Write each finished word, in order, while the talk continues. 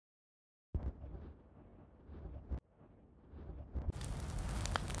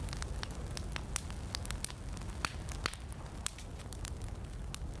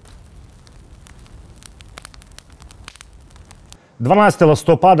12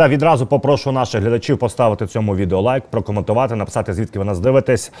 листопада. Відразу попрошу наших глядачів поставити цьому відео лайк, прокоментувати, написати, звідки ви нас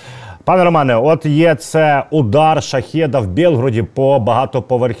дивитесь. Пане Романе, от є це удар шахеда в Білгороді по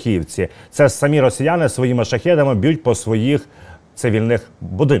багатоповерхівці. Це самі росіяни своїми шахедами б'ють по своїх цивільних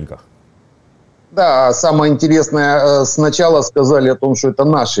будинках. Да, самое интересное, сначала сказали о том, что это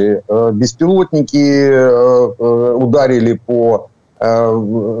наши беспилотники ударили по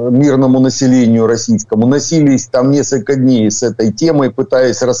мирному населению российскому. Носились там несколько дней с этой темой,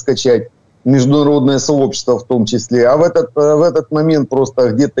 пытаясь раскачать международное сообщество в том числе. А в этот момент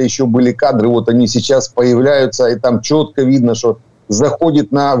просто где-то еще были кадры, вот они сейчас появляются, и там четко видно, что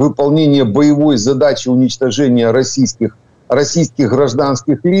заходит на выполнение боевой задачи уничтожения российских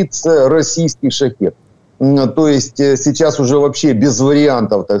гражданских лиц, российский шахед. То есть сейчас уже вообще без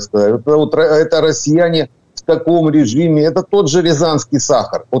вариантов, так сказать. Это россияне в таком режиме. Это тот же рязанский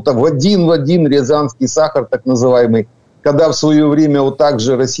сахар. Вот в один рязанский сахар, так называемый, когда в свое время вот так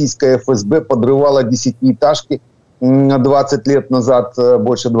же российская ФСБ подрывала десятиэтажки 20 лет назад,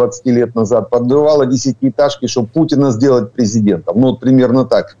 больше 20 лет назад, подрывала десятиэтажки, чтобы Путина сделать президентом. Ну, вот примерно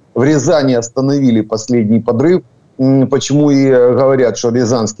так. В Рязани остановили последний подрыв. Почему и говорят, что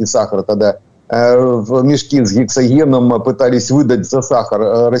рязанский сахар тогда в мешки с гексогеном пытались выдать за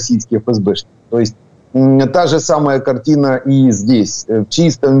сахар российские ФСБшники. То есть та же самая картина и здесь. В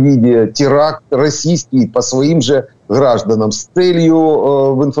чистом виде теракт российский по своим же гражданам с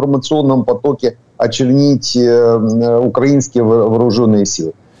целью в информационном потоке очернить украинские вооруженные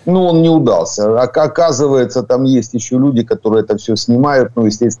силы. Но он не удался. Оказывается, там есть еще люди, которые это все снимают. Ну,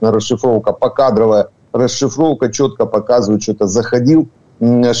 естественно, расшифровка покадровая. Расшифровка четко показывает, что это заходил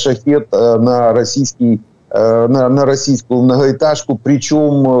шахед на российскую многоэтажку,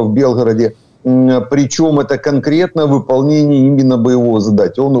 причем в Белгороде. Причем это конкретно выполнение именно боевого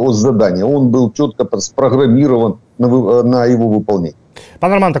задания. Он был четко спрограммирован на его выполнение.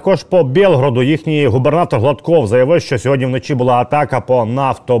 Пане Роман, також по Білгороду їхній губернатор Гладков заявив, що сьогодні вночі була атака по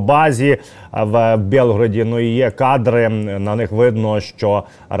нафтобазі в Білгороді. Ну і є кадри, на них видно, що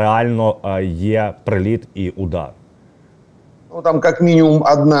реально є приліт і удар. Ну, там как минимум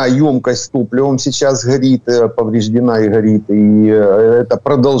одна емкость с топливом сейчас горит, повреждена и горит. И это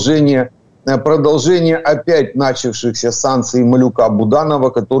продолжение опять начавшихся санкций Малюка Буданова,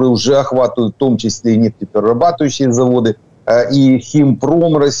 которые уже охватывают в том числе и нефтеперерабатывающие заводы, и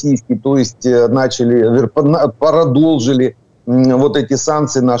химпром российский, то есть продолжили вот эти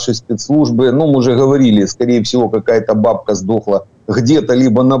санкции нашей спецслужбы. Ну, мы уже говорили, скорее всего, какая-то бабка сдохла где-то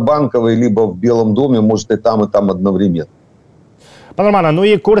либо на Банковой, либо в Белом доме, может и там одновременно. Пане Романе, ну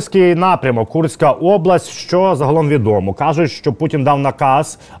і Курський напрямок, Курська область, що загалом відомо? Кажуть, що Путін дав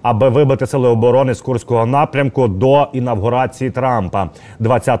наказ, аби вибити сили оборони з Курського напрямку до інавгурації Трампа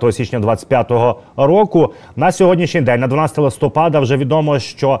 20 січня 2025 року. На сьогоднішній день, на 12 листопада, вже відомо,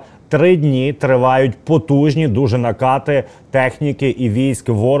 що 3 дні тривають потужні дуже накати техніки і військ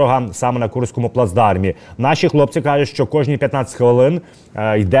ворога саме на Курському плацдармі. Наші хлопці кажуть, що кожні 15 хвилин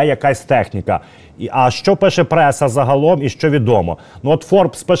йде якась техніка. А що пише преса загалом і що відомо? Ну от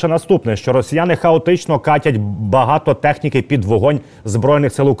Forbes пише наступне, що росіяни хаотично катять багато техніки під вогонь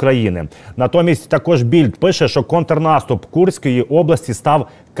Збройних сил України. Натомість також Більд пише, що контрнаступ Курської області став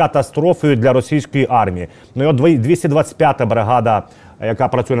катастрофою для російської армії. Ну і от 225-та бригада, яка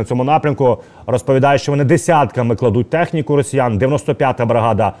працює на цьому напрямку, розповідає, що вони десятками кладуть техніку росіян. 95-та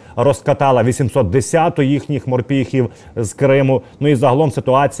бригада розкатала 810-ту їхніх морпіхів з Криму. Ну і загалом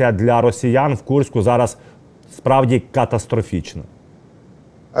ситуація для росіян в Курську зараз справді катастрофічна.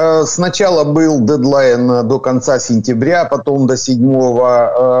 Сначала был дедлайн до конца сентября, потом до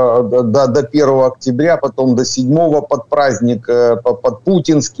 1 октября, потом до 7 под праздник, под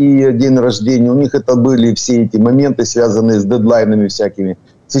путинский день рождения. У них это были все эти моменты, связанные с дедлайнами всякими.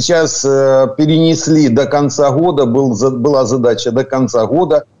 Сейчас перенесли до конца года, была задача до конца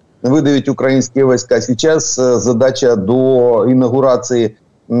года выдавить украинские войска. Сейчас задача до инаугурации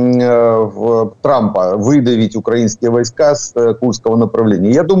Трампа выдавить украинские войска с Курского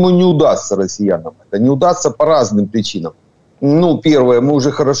направления. Я думаю, не удастся россиянам. Это не удастся по разным причинам. Ну, первое, мы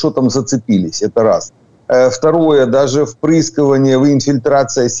уже хорошо там зацепились, это раз. Второе, даже впрыскивание,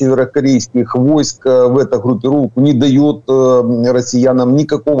 инфильтрация северокорейских войск в эту группировку не дает россиянам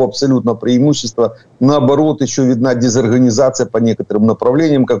никакого абсолютно преимущества. Наоборот, еще видна дезорганизация по некоторым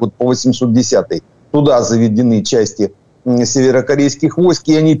направлениям, как вот по 810-й. Туда заведены части северокорейских войск,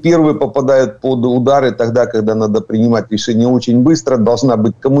 и они первые попадают под удары тогда, когда надо принимать решения очень быстро, должна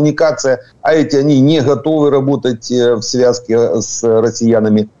быть коммуникация, а они не готовы работать в связке с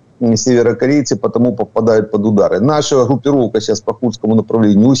россиянами, северокорейцы, потому попадают под удары. Наша группировка сейчас по Курскому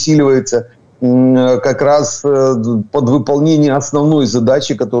направлению усиливается, как раз под выполнение основной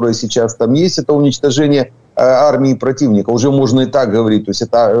задачи, которая сейчас там есть, это уничтожение армии противника. Уже можно и так говорить. То есть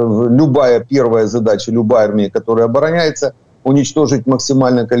это любая первая задача, любая армия, которая обороняется, уничтожить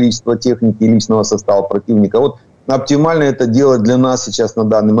максимальное количество техники и личного состава противника. Вот оптимально это делать для нас сейчас на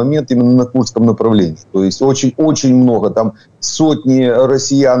данный момент именно на Курском направлении. То есть очень много, там сотни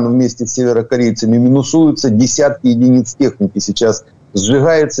россиян вместе с северокорейцами минусуются, десятки единиц техники сейчас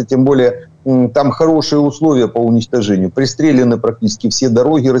сжигается, тем более там хорошие условия по уничтожению. Пристреляны практически все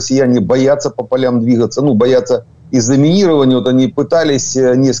дороги, россияне боятся по полям двигаться, боятся из-за минирования. Вот они пытались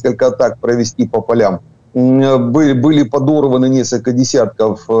несколько атак провести по полям. Были подорваны несколько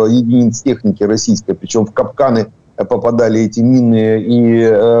десятков единиц техники российской, причем в капканы попадали эти мины и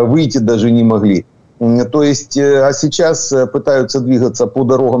выйти даже не могли. То есть, а сейчас пытаются двигаться по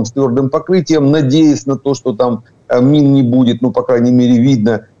дорогам с твердым покрытием, надеясь на то, что там мин не будет, по крайней мере,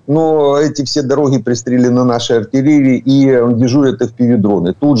 видно. Но эти все дороги пристрелены нашей артиллерией и дежурят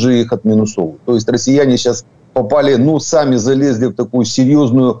FPV-дроны. Тут же их отминусовывают. То есть россияне сейчас попали, сами залезли в такую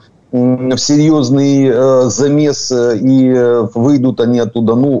серьезный замес, и выйдут они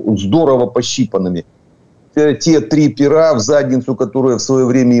оттуда, здорово пощипанными. Те 3 пера в задницу, которые в свое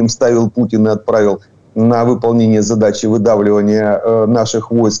время им ставил Путин и отправил на выполнение задачи выдавливания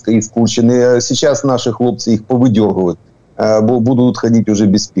наших войск из Курщины, сейчас наши хлопцы их повыдергивают, будуть ходити вже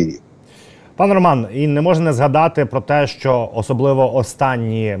без пір'їв. Пане Роман, і не можна не згадати про те, що особливо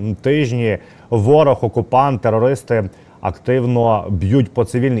останні тижні ворог, окупант, терористи активно б'ють по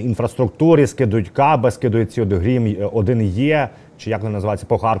цивільній інфраструктурі, скидують каби, скидують ці Грім 1Е, чи як вони називаються,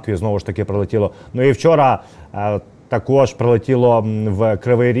 по Харкові знову ж таки прилетіло. І вчора також прилетіло в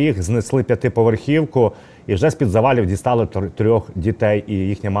Кривий Ріг, знесли 5-поверхівку і вже з-під завалів дістали 3 дітей, і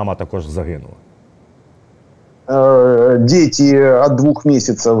їхня мама також загинула. Дети от 2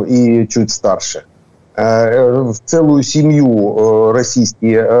 месяцев и чуть старше. Целую семью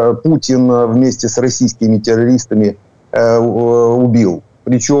российские Путин вместе с российскими террористами убил.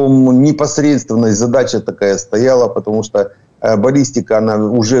 Причем непосредственная задача такая стояла, потому что баллистика, она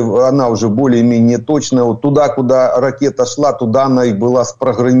уже более-менее точная. Вот туда, куда ракета шла, туда она и была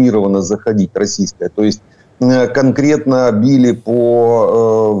спрограммирована заходить, российская. То есть конкретно били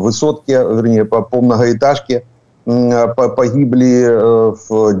по высотке, вернее, по многоэтажке. Погибли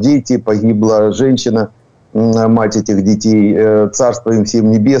дети, погибла женщина, мать этих детей, царство им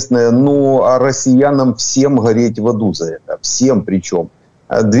всем небесное. А россиянам всем гореть в аду за это, всем причем.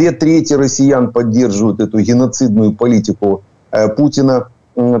 2/3 россиян поддерживают эту геноцидную политику Путина,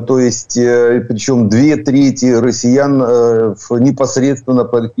 то есть, причем 2/3 россиян непосредственно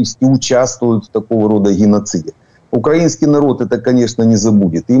практически участвуют в такого рода геноциде. Украинский народ это, конечно, не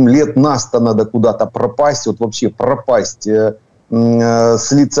забудет. Им лет на 100 надо куда-то пропасть, вот вообще пропасть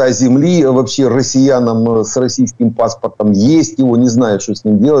с лица земли. Вообще россиянам с российским паспортом есть его, не знают, что с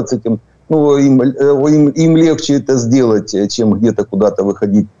ним делать, с этим. Им легче это сделать, чем где-то куда-то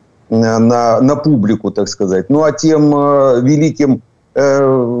выходить на публику, так сказать. А тем великим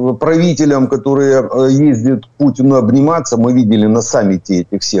правителям, которые ездят к Путину обниматься, мы видели на саммите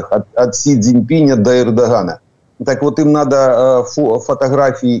этих всех, от Си Цзиньпиня до Эрдогана. Так вот, им надо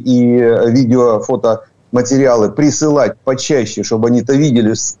фотографии и видео-фотоматериалы присылать почаще, чтобы они-то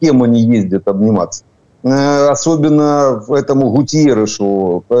видели, с кем они ездят обниматься. Особенно этому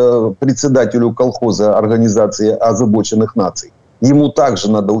Гутиерешу, председателю колхоза Организации озабоченных наций. Ему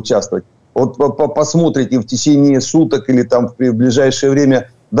также надо участвовать. Вот посмотрите, в течение суток или там в ближайшее время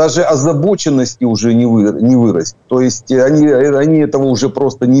даже озабоченности уже не вырастет. То есть они этого уже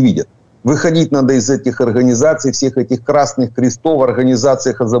просто не видят. Выходить надо из этих организаций, всех этих красных крестов,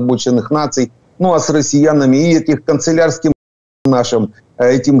 организациях озабоченных наций, а с россиянами и этих канцелярским нашим,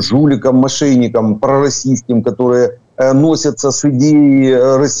 этим жуликам, мошенникам, пророссийским, которые носятся с идеей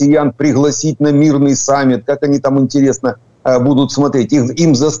россиян пригласить на мирный саммит, как они там, интересно, будут смотреть.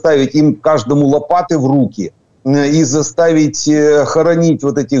 Им заставить, им каждому лопаты в руки и заставить хоронить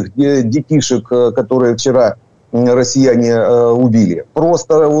вот этих детишек, которые вчера россияне убили.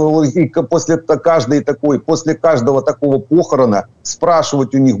 Просто после каждого такого похорона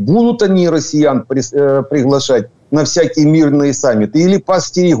спрашивать у них, будут они россиян приглашать на всякие мирные саммиты или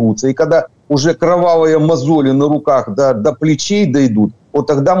постерегутся. И когда уже кровавые мозоли на руках до плечей дойдут, вот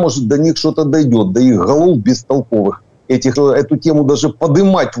тогда, может, до них что-то дойдет, до их голов бестолковых. Эту тему даже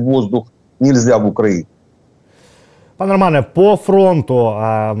поднимать в воздух нельзя в Украине. Пане Романе, по фронту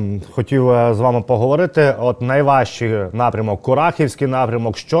хотів з вами поговорити. От найважчий напрямок, Курахівський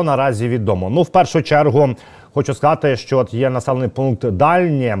напрямок, що наразі відомо? В першу чергу хочу сказати, що є населений пункт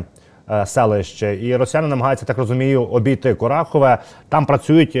Дальнє, селище. І росіяни намагаються, так розумію, обійти Курахове. Там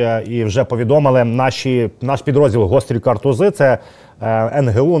працюють і вже повідомили наш підрозділ «Гострі картузи». Це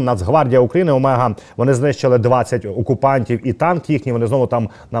НГУ, Нацгвардія України, Омега. Вони знищили 20 окупантів і танк їхній. Вони знову там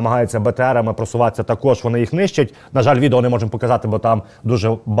намагаються БТРами просуватися, також вони їх нищать. На жаль, відео не можемо показати, бо там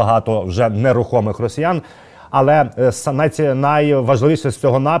дуже багато вже нерухомих росіян. Але найважливіше з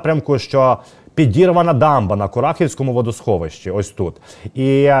цього напрямку, що підірвана дамба на Курахівському водосховищі, ось тут.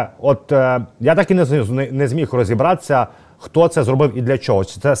 І от я так і не зміг розібратися, хто це зробив і для чого.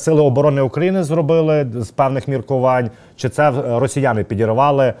 Чи це Сили оборони України зробили з певних міркувань, чи це росіяни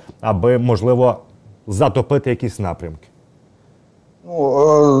підірвали, аби, можливо, затопити якісь напрямки?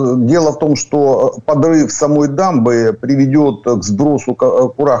 Ну, дело в том, что подрыв самой дамбы приведет к сбросу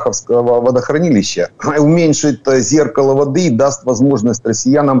Кураховского водохранилища, уменьшит зеркало воды и даст возможность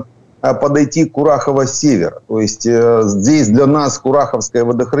россиянам подойти к Курахово с севера. То есть здесь для нас Кураховское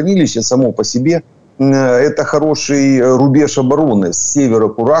водохранилище само по себе это хороший рубеж обороны с севера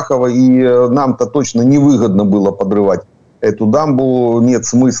Курахова, и нам-то точно невыгодно было подрывать эту дамбу, нет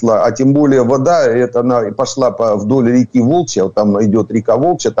смысла, а тем более вода, это она пошла вдоль реки Волчья, вот там идет река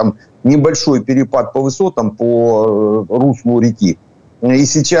Волчья, там небольшой перепад по высотам, по руслу реки. И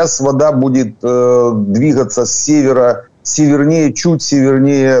сейчас вода будет двигаться с севера, севернее, чуть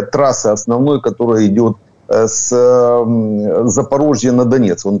севернее трассы основной, которая идет с Запорожья на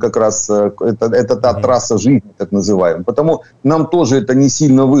Донец. Он как раз, это та трасса жизни, так называемая. Потому нам тоже это не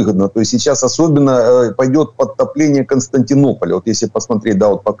сильно выгодно. То есть сейчас особенно пойдет подтопление Константинополя. Вот если посмотреть, да,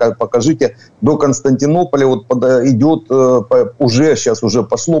 вот покажите, до Константинополя вот идет, сейчас уже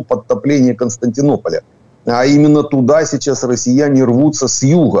пошло подтопление Константинополя. А именно туда сейчас россияне рвутся с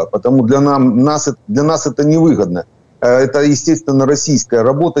юга. Потому для нас это невыгодно. Это, естественно, российская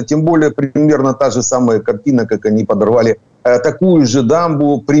работа, тем более примерно та же самая картина, как они подорвали такую же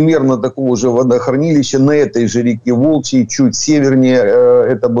дамбу, примерно такого же водохранилища на этой же реке Волчьей, чуть севернее.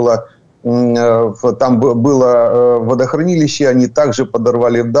 Это было, там было водохранилище, они также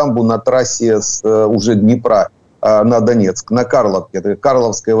подорвали дамбу на трассе с уже Днепра на Донецк, на Карловке. Это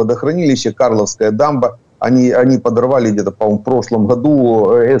Карловское водохранилище, Карловская дамба. Они подорвали где-то, по-моему, в прошлом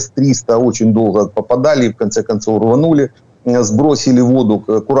году. С-300 очень долго попадали, в конце концов рванули, сбросили воду,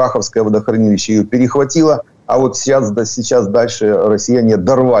 Кураховское водохранилище ее перехватило. А вот сейчас дальше россияне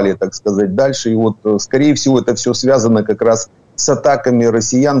дорвали, так сказать, дальше. И вот, скорее всего, это все связано как раз с атаками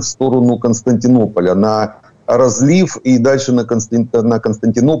россиян в сторону Константинополя, на разлив и дальше на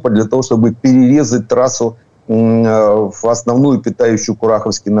Константинополь, для того, чтобы перерезать трассу в основную питающую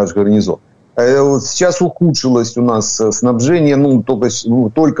Кураховский наш гарнизон. Сейчас ухудшилось у нас снабжение,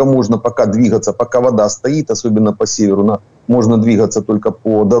 только можно пока двигаться, пока вода стоит, особенно по северу, можно двигаться только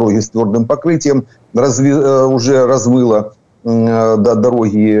по дороге с твердым покрытием, уже размыло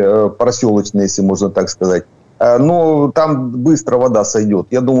дороги проселочные, если можно так сказать. Но там быстро вода сойдет.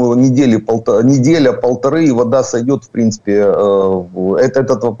 Я думаю, неделя-полторы, и вода сойдет, в принципе.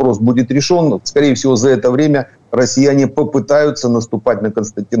 Этот вопрос будет решен. Скорее всего, за это время россияне попытаются наступать на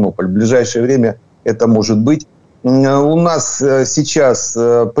Константинополь. В ближайшее время это может быть. У нас сейчас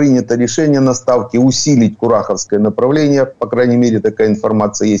принято решение на Ставке усилить Кураховское направление. По крайней мере, такая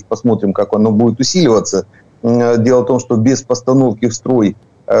информация есть. Посмотрим, как оно будет усиливаться. Дело в том, что без постановки в строй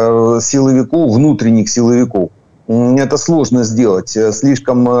силовиков, внутренних силовиков, это сложно сделать.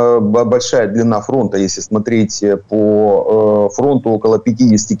 Слишком большая длина фронта. Если смотреть по фронту, около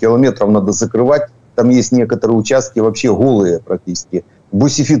 50 километров надо закрывать. Там есть некоторые участки вообще голые практически.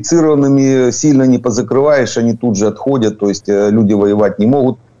 Бусифицированными сильно не позакрываешь, они тут же отходят. То есть люди воевать не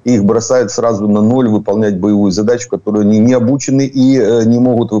могут. Их бросают сразу на ноль выполнять боевую задачу, которую они не обучены и не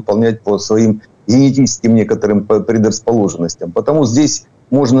могут выполнять по своим генетическим некоторым предрасположенностям. Потому здесь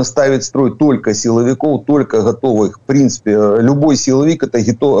можно ставить в строй только силовиков, только готовых. В принципе, любой силовик – это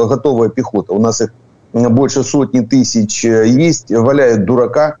готовая пехота. У нас их больше сотни тысяч есть, валяют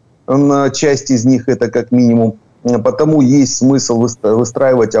дурака. Часть из них это как минимум. Потому есть смысл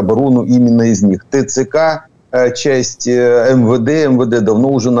выстраивать оборону именно из них. ТЦК, часть МВД давно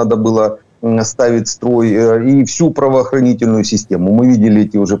уже надо было ставить строй, и всю правоохранительную систему. Мы видели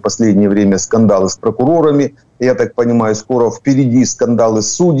эти уже последнее время скандалы с прокурорами. Я так понимаю, скоро впереди скандалы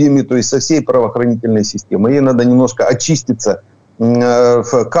с судьями, то есть со всей правоохранительной системой. Ей надо немножко очиститься,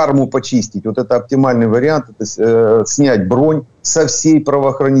 карму почистить. Вот это оптимальный вариант, это снять бронь со всей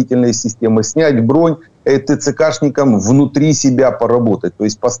правоохранительной системы, снять бронь ТЦКшникам внутри себя поработать. То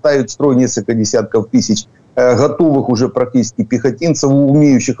есть поставить в строй несколько десятков тысяч готовых уже практически пехотинцев,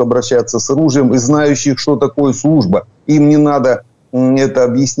 умеющих обращаться с оружием и знающих, что такое служба. Им не надо это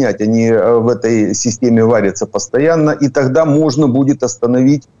объяснять, они в этой системе варятся постоянно, и тогда можно будет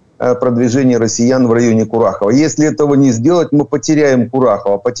остановить продвижения россиян в районе Курахова. Если этого не сделать, мы потеряем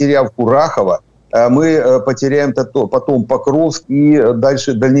Курахова. Потеряв Курахова, мы потеряем потом Покровск и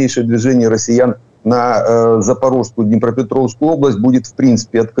дальнейшее движение россиян на Запорожскую, Днепропетровскую область будет в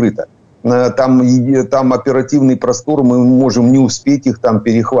принципе открыто. Там оперативный простор, мы можем не успеть их там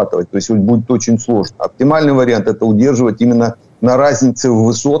перехватывать, то есть будет очень сложно. Оптимальный вариант — это удерживать именно на разнице в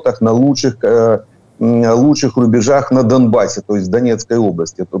высотах, на лучших рубежах на Донбассе, то есть в Донецкой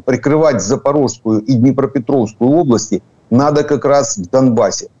области. То прикрывать Запорожскую и Днепропетровскую области надо как раз в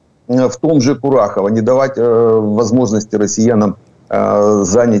Донбассе, в том же Курахово, не давать возможности россиянам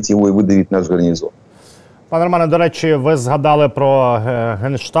занять его и выдавить наш гарнизон. Пане Романе, до речі, ви згадали про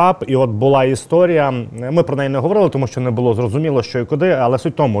Генштаб, і от була історія. Ми про неї не говорили, тому що не було зрозуміло, що і куди, але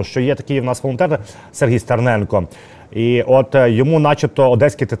суть в тому, що є такий в нас волонтер Сергій Стерненко. І от йому начебто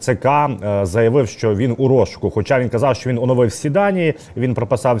Одеський ТЦК заявив, що він у розшуку. Хоча він казав, що він оновив всі дані, він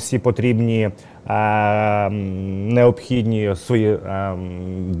прописав всі потрібні, необхідні свої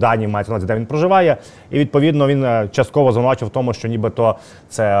дані, мається на увазі, де він проживає. І відповідно він частково звинувачив в тому, що нібито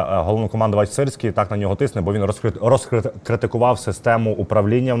це головнокомандувач Сирський так на нього тисне, бо він розкритикував систему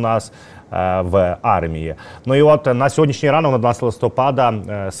управління в нас в армії. Ну і от на сьогоднішній ранок, на 12 листопада,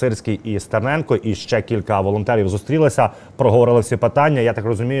 Сирський і Стерненко і ще кілька волонтерів зустрілися, проговорили всі питання. Я так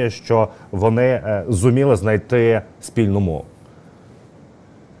розумію, що вони зуміли знайти спільну мову.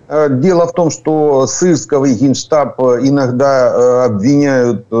 Дело в том, что Сырского и Генштаб иногда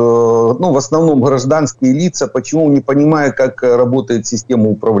обвиняют, в основном гражданские лица, почему не понимая, как работает система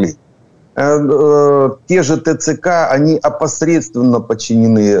управления. Те же ТЦК, они опосредственно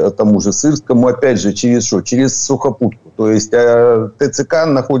подчинены тому же Сырскому, опять же, через что? Через сухопутку. То есть ТЦК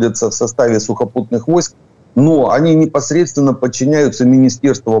находятся в составе сухопутных войск, но они непосредственно подчиняются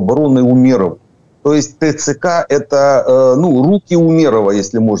Министерству обороны Умерова. То есть ТЦК – это руки Умерова,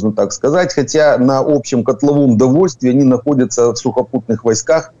 если можно так сказать, хотя на общем котловом довольстве они находятся в сухопутных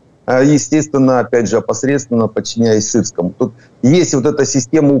войсках, естественно, опять же, опосредственно подчиняясь Сырскому. Тут есть вот эта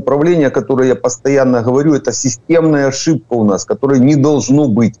система управления, о которой я постоянно говорю, это системная ошибка у нас, которой не должно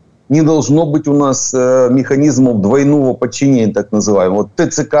быть. Не должно быть у нас механизмов двойного подчинения, так называемого. Вот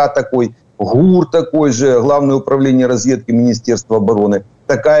ТЦК такой, ГУР такой же, Главное управление разведки Министерства обороны,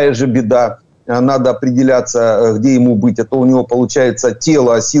 такая же беда. Надо определяться, где ему быть, а то у него получается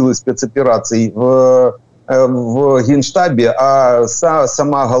тело силы спецопераций в Генштабе, а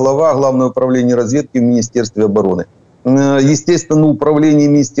сама голова Главного управления разведки в Министерстве обороны. Естественно, управление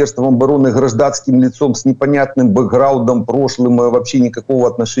Министерством обороны гражданским лицом с непонятным бэкграундом, прошлым, вообще никакого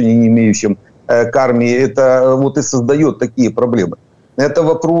отношения не имеющим к армии, это вот и создает такие проблемы. Это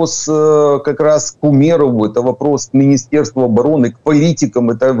вопрос как раз к Умерову, это вопрос к Министерству обороны, к политикам,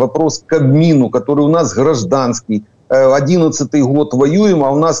 это вопрос к Кабмину, который у нас гражданский. 11-й год воюем,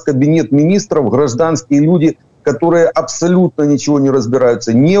 а у нас кабинет министров, гражданские люди, которые абсолютно ничего не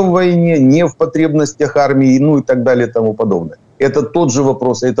разбираются ни в войне, ни в потребностях армии, и так далее и тому подобное. Это тот же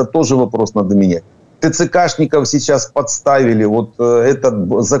вопрос, это тоже вопрос надо менять. ТЦКшников сейчас подставили, вот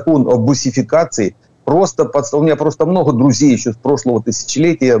этот закон о бусификации, у меня просто много друзей еще с прошлого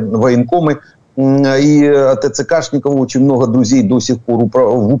тысячелетия, военкомы, и ТЦКшников очень много друзей до сих пор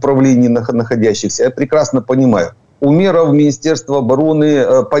в управлении находящихся. Я прекрасно понимаю. Умеров, Министерство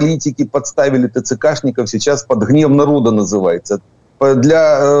обороны, политики подставили ТЦКшников, сейчас под гнев народа называется.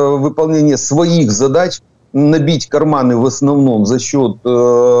 Для выполнения своих задач набить карманы в основном за счет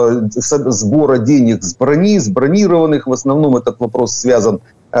сбора денег с брони, с бронированных. В основном этот вопрос связан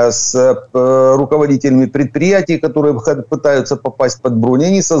с руководителями предприятий, которые пытаются попасть под броню.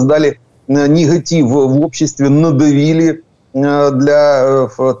 Они создали негатив в обществе, надавили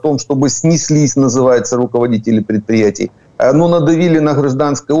в том, чтобы снеслись, называется, руководители предприятий. Но надавили на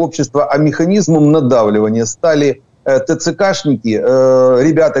гражданское общество, а механизмом надавливания стали ТЦКшники,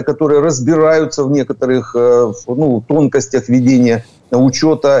 ребята, которые разбираются в некоторых тонкостях ведения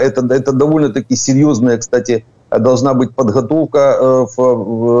учета. Это довольно-таки серьезная, кстати, должна быть подготовка,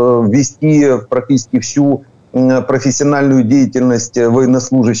 ввести практически всю профессиональную деятельность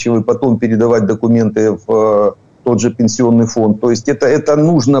военнослужащего и потом передавать документы в тот же пенсионный фонд. То есть это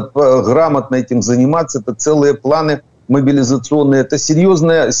нужно грамотно этим заниматься, это целые планы мобилизационные, это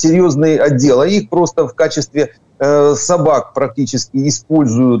серьезный отдел, а их просто в качестве собак практически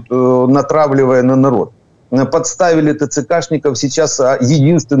используют, натравливая на народ. Подставили ТЦКшников, сейчас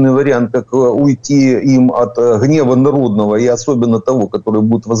единственный вариант, как уйти им от гнева народного и особенно того, который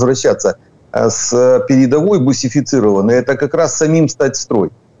будет возвращаться с передовой бусифицированной, это как раз самим стать в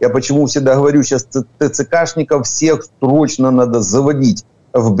строй. Я почему всегда говорю, сейчас ТЦКшников всех срочно надо заводить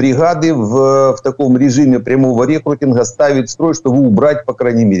в бригады в таком режиме прямого рекрутинга ставить строй, чтобы убрать, по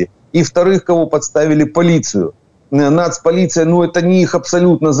крайней мере. И вторых, кого подставили, полицию. Нацполиция, ну это не их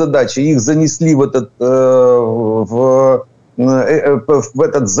абсолютно задача. Их занесли в этот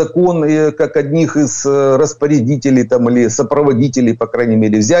закон как одних из распорядителей там, или сопроводителей, по крайней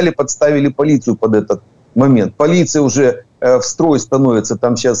мере. Взяли, подставили полицию под этот момент. Полиция уже в строй становится.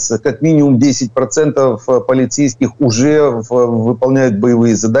 Там сейчас как минимум 10% полицейских уже выполняют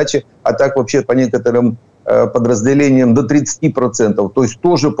боевые задачи. А так вообще по некоторым подразделениям до 30%. То есть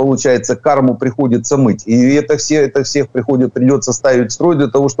тоже, получается, карму приходится мыть. И это всех придется ставить в строй для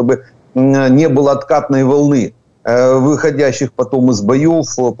того, чтобы не было откатной волны выходящих потом из боев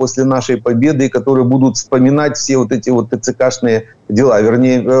после нашей победы, которые будут вспоминать все вот эти вот ТЦКшные дела,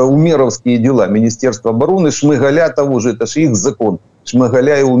 вернее, умеровские дела. Министерство обороны, Шмыгаля того же, это же их закон.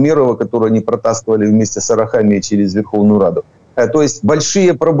 Шмыгаля и Умерова, которые они протаскивали вместе с Арахамией через Верховную Раду. То есть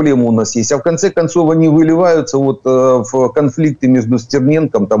большие проблемы у нас есть. А в конце концов они выливаются вот в конфликты между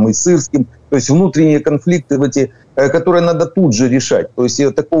Стерненком там, и Сырским. То есть внутренние конфликты, которые надо тут же решать. То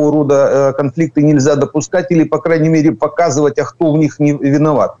есть такого рода конфликты нельзя допускать или, по крайней мере, показывать, а хто в них не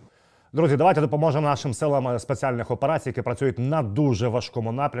виноват. Друзі, давайте допоможемо нашим силам спеціальних операцій, які працюють на дуже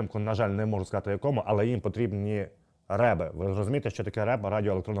важкому напрямку. На жаль, не можу сказати якому, але їм потрібні реби. Ви розумієте, що таке реб?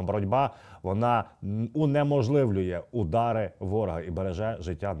 Радіоелектронна боротьба. Вона унеможливлює удари ворога і береже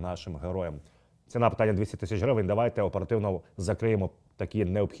життя нашим героям. Ціна питання 200 тисяч гривень. Давайте оперативно закриємо такі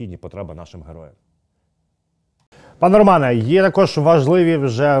необхідні потреби нашим героям. Пане Романе, є також важливі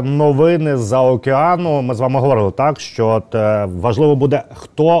вже новини з-за океану. Ми з вами говорили, так, що важливо буде,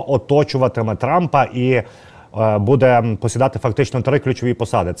 хто оточуватиме Трампа і буде посідати фактично 3 ключові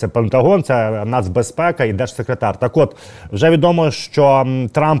посади. Це Пентагон, це нацбезпека і держсекретар. Так от, вже відомо, що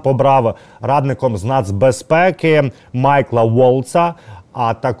Трамп обрав радником з нацбезпеки Майкла Волтса,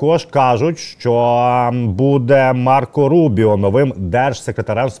 а також кажуть, що буде Марко Рубіо новим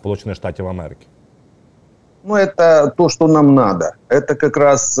держсекретарем Сполучених Штатів Америки. Ну, это то, что нам надо. Это как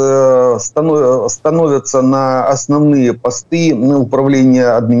раз становятся на основные посты на управление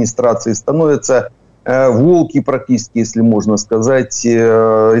администрацией, становятся волки практически, если можно сказать,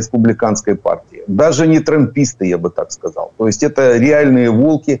 республиканской партии. Даже не трамписты, я бы так сказал. То есть это реальные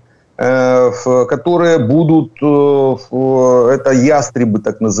волки, которые будут, это ястребы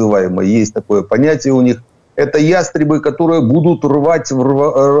так называемые, есть такое понятие у них. Это ястребы, которые будут рвать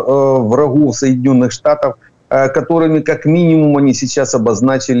врагов Соединенных Штатов, которыми как минимум они сейчас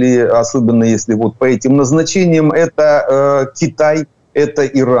обозначили, особенно если вот по этим назначениям, это Китай, это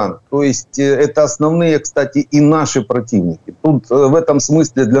Иран. То есть это основные, кстати, и наши противники. Тут в этом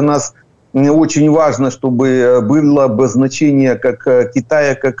смысле для нас очень важно, чтобы было обозначение как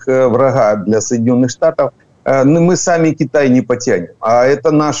Китая, как врага для Соединенных Штатов. Мы сами Китай не потянем, а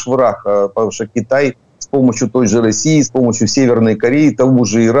это наш враг, потому что Китай с помощью той же России, с помощью Северной Кореи, того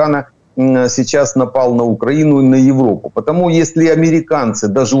же Ирана сейчас напал на Украину и на Европу. Потому если американцы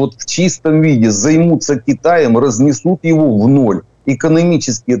даже вот в чистом виде займутся Китаем, разнесут его в ноль,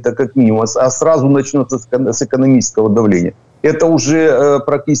 экономически это как минимум, а сразу начнется с экономического давления. Это уже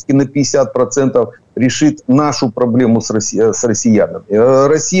практически на 50% решит нашу проблему с россиянами.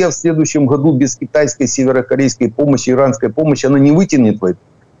 Россия в следующем году без китайской, северокорейской помощи, иранской помощи, она не вытянет войну.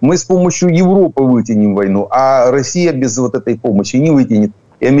 Мы с помощью Европы вытянем войну, а Россия без вот этой помощи не вытянет.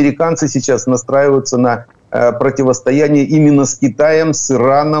 И американцы сейчас настраиваются на противостояние именно с Китаем, с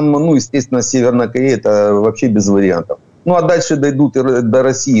Ираном, ну, естественно, Северная Корея, это вообще без вариантов. Ну, а дальше дойдут и до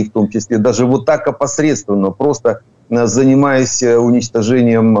России в том числе, даже вот так опосредственно, просто занимаясь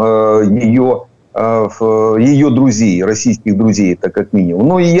уничтожением ее друзей, российских друзей, это как минимум.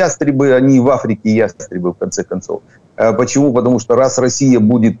 Ну, и ястребы, они в Африке ястребы, в конце концов. Почему? Потому что раз Россия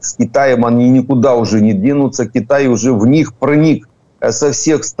будет с Китаем, они никуда уже не денутся, Китай уже в них проник со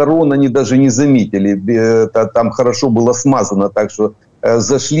всех сторон, они даже не заметили, это там хорошо было смазано, так что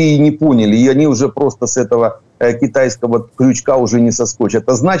зашли и не поняли, и они уже просто с этого китайского крючка уже не соскочат.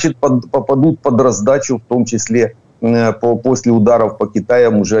 А значит, попадут под раздачу, в том числе после ударов по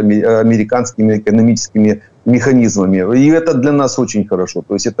Китаю уже американскими экономическими механизмами. И это для нас очень хорошо.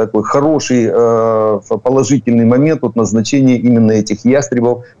 То есть это такой хороший, положительный момент от назначения именно этих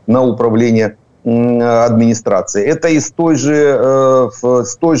ястребов на управление администрацией. Это из той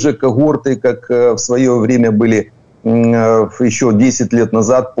же когорты, как в свое время были еще 10 лет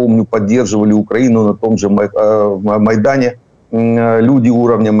назад, помню, поддерживали Украину на том же Майдане люди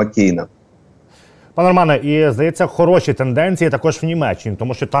уровня Маккейна. Пане Романе, і, здається, хороші тенденції також в Німеччині,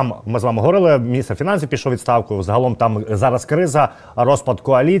 тому що там, ми з вами говорили, міністр фінансів пішов у відставку, загалом там зараз криза, розпад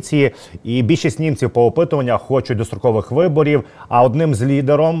коаліції, і більшість німців по опитуваннях хочуть дострокових виборів, а одним з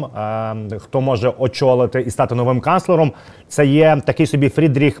лідером, хто може очолити і стати новим канцлером, це є такий собі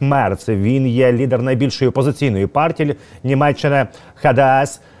Фрідріх Мерц. Він є лідер найбільшої опозиційної партії Німеччини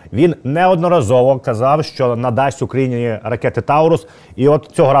ХДС. Він неодноразово казав, що надасть Україні ракети «Таурус». І от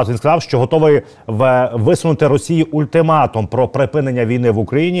цього разу він сказав, що готовий висунути Росії ультиматум про припинення війни в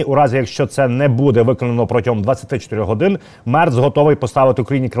Україні. У разі, якщо це не буде виконано протягом 24 годин, Мерц готовий поставити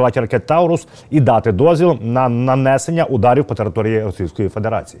Україні крилаті ракети «Таурус» і дати дозвіл на нанесення ударів по території Російської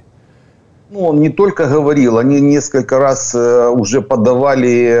Федерації. Ну, он не только говорил, они несколько раз уже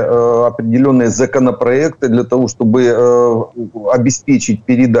подавали определенные законопроекты для того, чтобы обеспечить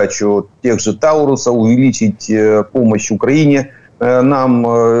передачу тех же «Таурусов», увеличить помощь Украине. Нам,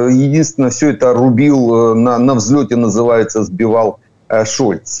 единственное, все это рубил, на взлете, называется, сбивал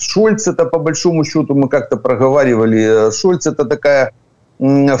Шольц. Шольц, это по большому счету, мы как-то проговаривали, Шольц это такая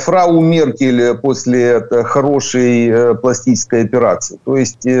фрау Меркель после хорошей пластической операции. То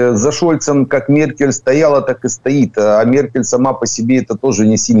есть за Шольцем как Меркель стояла, так и стоит. А Меркель сама по себе это тоже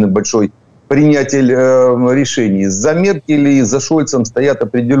не сильно большой принятель решений. За Меркель и за Шольцем стоят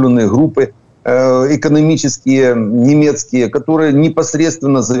определенные группы экономические, немецкие, которые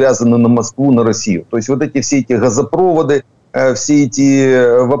непосредственно завязаны на Москву, на Россию. То есть вот все эти газопроводы, все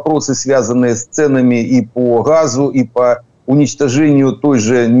эти вопросы, связанные с ценами и по газу, и по уничтожению той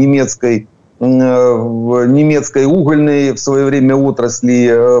же немецкой угольной в свое время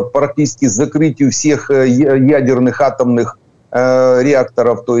отрасли, практически закрытию всех ядерных атомных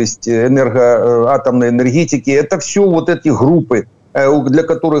реакторов, то есть атомной энергетики. Это все вот эти группы, для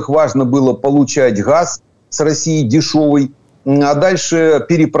которых важно было получать газ с России дешевый, а дальше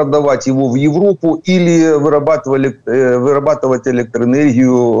перепродавать его в Европу или вырабатывать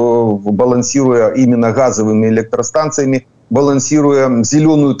электроэнергию, балансируя именно газовыми электростанциями, балансируя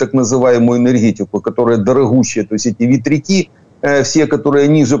зеленую так называемую энергетику, которая дорогущая. То есть эти ветряки, все, которые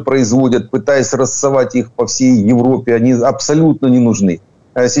они же производят, пытаясь рассовать их по всей Европе, они абсолютно не нужны.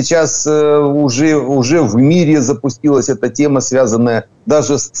 Сейчас уже в мире запустилась эта тема, связанная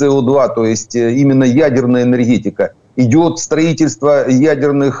даже с СО2, то есть именно ядерная энергетика. Идет строительство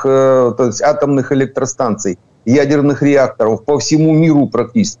ядерных, то есть атомных электростанций, ядерных реакторов по всему миру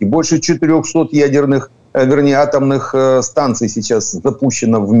практически. Больше 400 атомных станций сейчас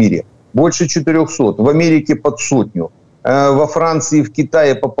запущено в мире. Больше 400. В Америке под 100. Во Франции, в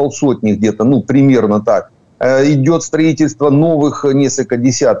Китае по 500 где-то, ну примерно так. Идет строительство новых несколько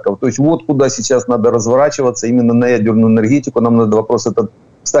десятков. То есть вот куда сейчас надо разворачиваться, именно на ядерную энергетику. Нам надо вопрос этот,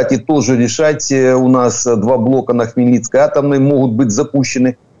 кстати, тоже решать. У нас 2 блока на Хмельницкой атомной могут быть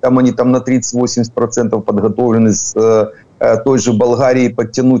запущены. Там они на 30-80% подготовлены с той же Болгарии,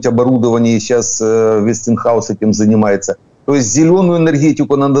 подтянуть оборудование. Сейчас Вестинхаус этим занимается. То есть зеленую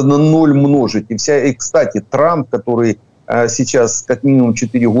энергетику надо на 0 множить. И, кстати, Трамп, который сейчас как минимум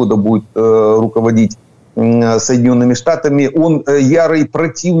 4 года будет руководить Соединенными Штатами, он ярый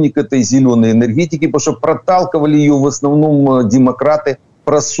противник этой зеленой энергетики, потому что проталкивали ее в основном демократы,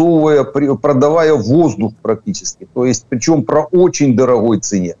 просовывая, продавая воздух практически. То есть, причем про очень дорогой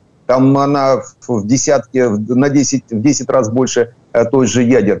цене. Там она в 10 раз больше той же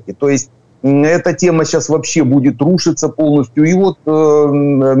ядерки. То есть, эта тема сейчас вообще будет рушиться полностью. И вот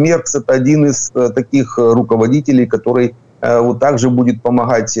Меркс это один из таких руководителей, который вот также будет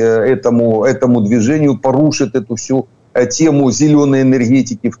помогать этому движению, порушит эту всю тему зеленой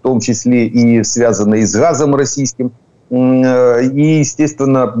энергетики, в том числе и связанной с газом российским, и,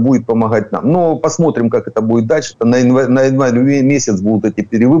 естественно, будет помогать нам. Но посмотрим, как это будет дальше. На январь месяц будут эти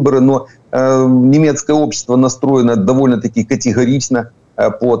перевыборы, но немецкое общество настроено довольно-таки категорично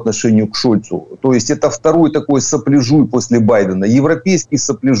по отношению к Шольцу. То есть это второй такой сопляжуй после Байдена. Европейский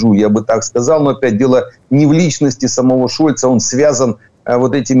сопляжуй, я бы так сказал. Но опять дело не в личности самого Шольца. Он связан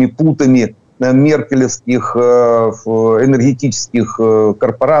вот этими путами меркелевских энергетических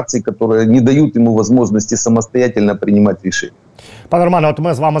корпораций, которые не дают ему возможности самостоятельно принимать решения. Пане Романе, от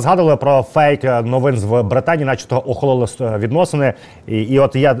ми з вами згадували про фейк новин з Британії, начебто охололи відносини. І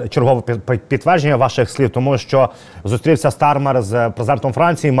от є чергове підтвердження ваших слів, тому що зустрівся Стармер з президентом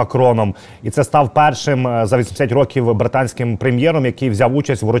Франції Макроном. І це став першим за 80 років британським прем'єром, який взяв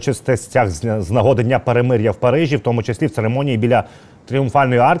участь в урочистостях з нагоди Дня перемир'я в Парижі, в тому числі в церемонії біля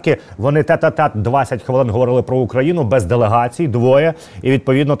Тріумфальної арки. Вони тет-а-тет 20 хвилин говорили про Україну без делегацій, двоє. І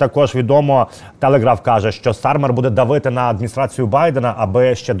відповідно також відомо, Телеграф каже, що Стармер буде давити на адміністрацію Байдена,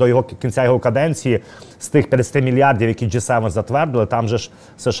 аби ще до кінця його каденції з тих 50 мільярдів, які G7 затвердили, там же ж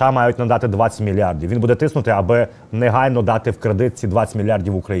США мають надати 20 мільярдів. Він буде тиснути, аби негайно дати в кредит ці 20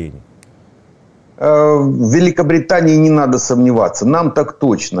 мільярдів Україні. В Великобритании не надо сомневаться, нам так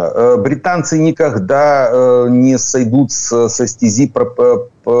точно. Британцы никогда не сойдут со стези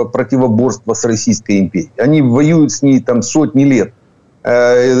противоборства с Российской империей. Они воюют с ней там сотни лет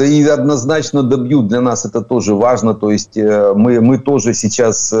и однозначно добьют. Для нас это тоже важно. То есть мы тоже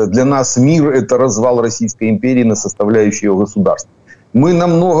сейчас, для нас мир – это развал Российской империи на составляющие ее государства. Мы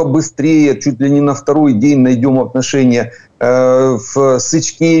намного быстрее, чуть ли не на второй день найдем отношения с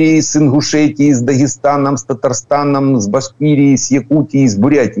Ичкерией, с Ингушетией, с Дагестаном, с Татарстаном, с Башкирией, с Якутией, с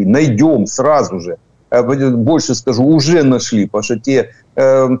Бурятией. Найдем сразу же. Больше скажу, уже нашли, потому что те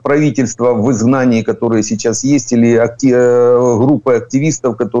правительства в изгнании, которые сейчас есть, или группы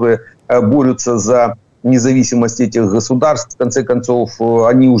активистов, которые борются за независимость этих государств, в конце концов,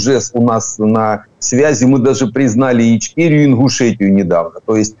 они уже у нас на связи. Мы даже признали Ичкерию и Ингушетию недавно.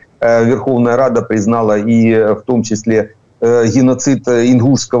 То есть Верховная Рада признала и в том числе геноцид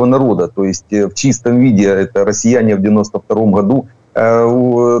ингушского народа. То есть в чистом виде, это россияне в 92 году,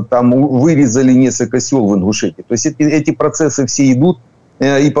 там вырезали несколько сел в Ингушетии. То есть эти процессы все идут.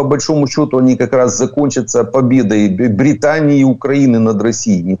 И по большому счету они как раз закончатся победой Британии и Украины над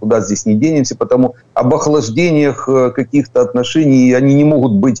Россией. Никуда здесь не денемся, потому об охлаждениях каких-то отношений они не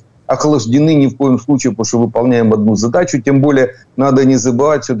могут быть охлаждены ни в коем случае, потому что выполняем одну задачу. Тем более надо не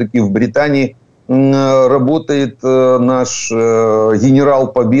забывать, все-таки в Британии работает наш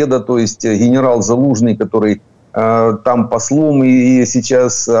генерал Победа, то есть генерал Залужный, который там послом и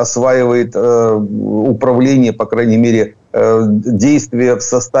сейчас осваивает управление, по крайней мере, действия в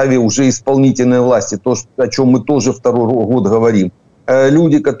составе уже исполнительной власти, то, о чем мы тоже второй год говорим.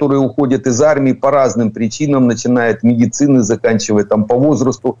 Люди, которые уходят из армии по разным причинам, начиная от медицины, заканчивая там по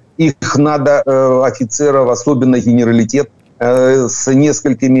возрасту, их надо, офицеров, особенно генералитет, с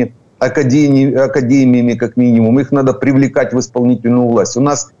несколькими академиями как минимум, их надо привлекать в исполнительную власть. У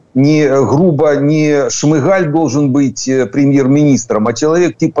нас не грубо, не Шмыгаль должен быть премьер-министром, а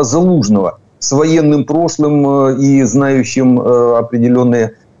человек типа Залужного, с военным прошлым и знающим определенные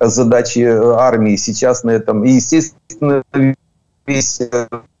задачи армии сейчас на этом. И, естественно, весь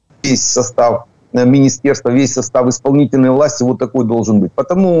состав министерства, весь состав исполнительной власти вот такой должен быть.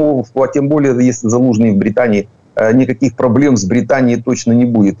 Потому, а тем более, если Залужный в Британии, никаких проблем с Британией точно не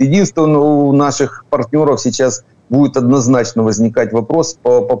будет. Единственное, у наших партнеров сейчас будет однозначно возникать вопрос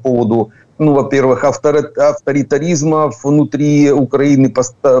по поводу, ну, во-первых, авторитаризма внутри Украины,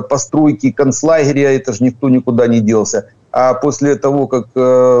 постройки концлагеря, это же никто никуда не делся. А после того, как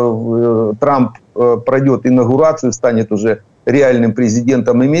Трамп пройдет инаугурацию, станет уже реальным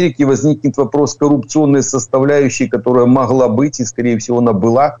президентом Америки, возникнет вопрос коррупционной составляющей, которая могла быть и, скорее всего, она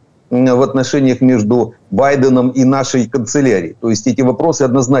была в отношениях между Байденом и нашей канцелярией. То есть эти вопросы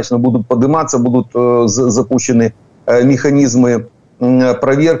однозначно будут подниматься, будут запущены механизмы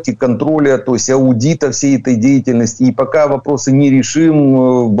проверки, контроля, то есть аудита всей этой деятельности. И пока вопросы не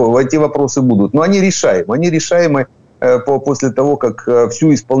решим, эти вопросы будут. Но они решаемы после того, как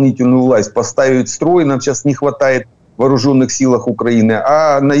всю исполнительную власть поставить в строй. Нам сейчас не хватает в вооруженных силах Украины,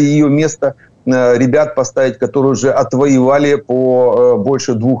 а на ее место ребят поставить, которые уже отвоевали по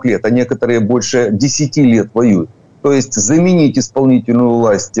больше 2 лет, а некоторые больше 10 лет воюют. То есть заменить исполнительную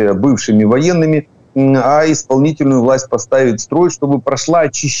власть бывшими военными, а исполнительную власть поставить в строй, чтобы прошла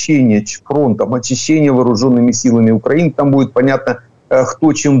очищение фронтом, очищение вооруженными силами Украины. Там будет понятно,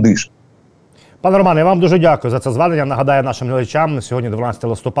 хто чим дишить. Пане Романе, я вам дуже дякую за це зведення. Нагадаю нашим глядачам, сьогодні 12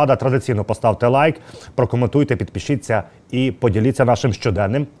 листопада. Традиційно поставте лайк, прокоментуйте, підпишіться і поділіться нашим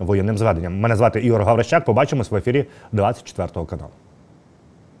щоденним воєнним зведенням. Мене звати Ігор Гаврищак. Побачимось в ефірі 24 каналу.